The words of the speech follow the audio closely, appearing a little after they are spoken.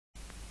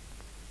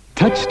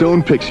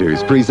Touchstone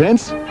Pictures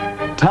presents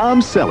Tom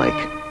Selleck,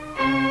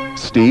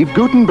 Steve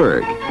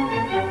Guttenberg,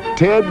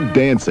 Ted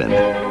Danson.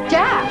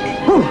 Jack!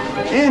 Whew,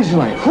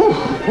 Angela, whew.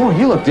 Oh,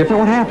 you look different.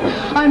 What happened?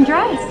 I'm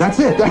dressed. That's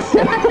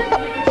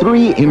it.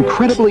 Three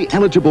incredibly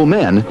eligible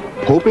men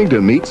hoping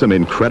to meet some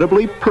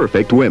incredibly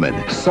perfect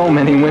women. So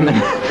many women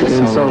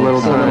in so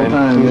little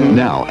time.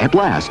 Now, at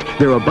last,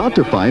 they're about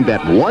to find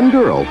that one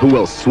girl who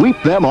will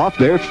sweep them off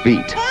their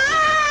feet.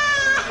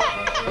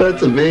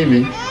 That's a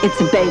baby.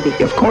 It's a baby.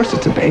 Of course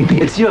it's a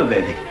baby. It's your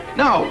baby.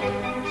 No,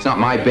 it's not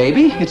my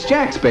baby. It's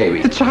Jack's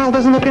baby. The child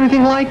doesn't look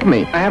anything like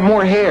me. I have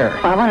more hair.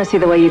 Well, I want to see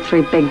the way you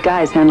three big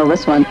guys handle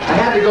this one. I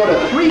had to go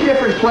to 3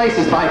 different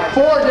places, buy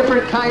 4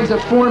 different kinds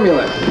of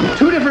formula,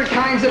 2 different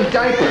kinds of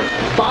diapers,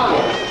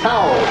 bottles,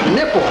 towels,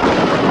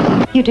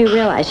 nipples. You do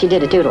realize she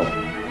did a doodle.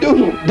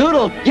 Doodle.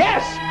 Doodle.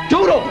 Yes,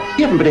 doodle.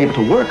 You haven't been able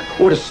to work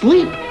or to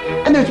sleep.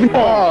 And there's been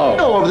all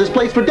over this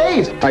place for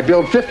days. I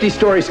build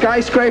 50-story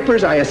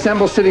skyscrapers. I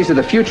assemble cities of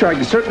the future. I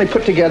can certainly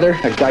put together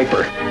a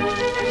diaper.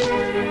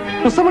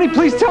 Will somebody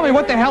please tell me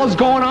what the hell is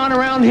going on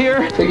around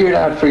here? Figure it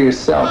out for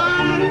yourself.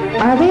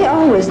 Are they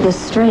always this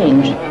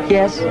strange?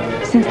 Yes,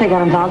 since they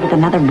got involved with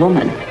another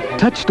woman.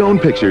 Touchstone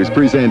Pictures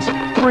presents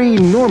 3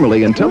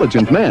 normally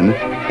intelligent men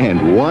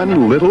and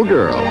 1 little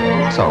girl.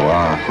 So,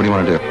 what do you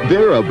want to do?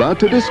 They're about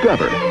to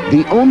discover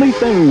the only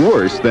thing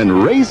worse than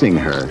raising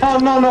her Oh,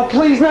 no,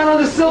 please, not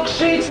on the silk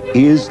sheets.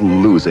 is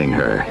losing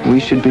her. We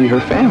should be her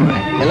family.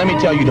 And let me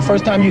tell you, the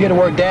first time you get a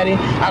word daddy,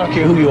 I don't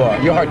care who you are,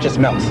 your heart just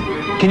melts.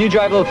 Can you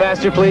drive a little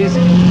faster, please?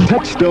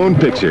 Touchstone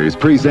Pictures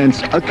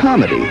presents a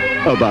comedy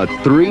about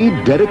 3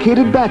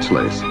 dedicated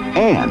bachelors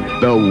and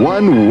the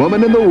one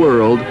woman in the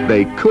world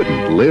they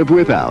couldn't live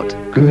without.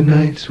 Good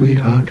night,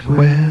 sweetheart.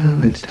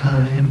 Well, it's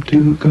time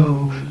to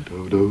go.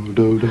 Do, do,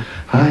 do, do.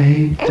 I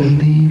hate to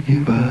leave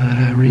you, but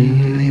I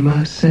really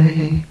must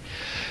say,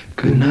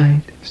 good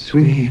night,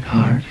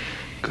 sweetheart.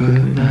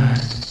 Good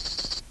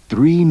night.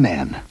 3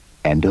 men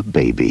and a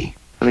baby.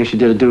 I think she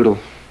did a doodle.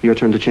 Your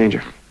turn to change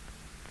her.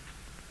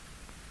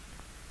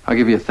 I'll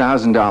give you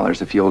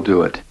 $1,000 if you'll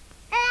do it.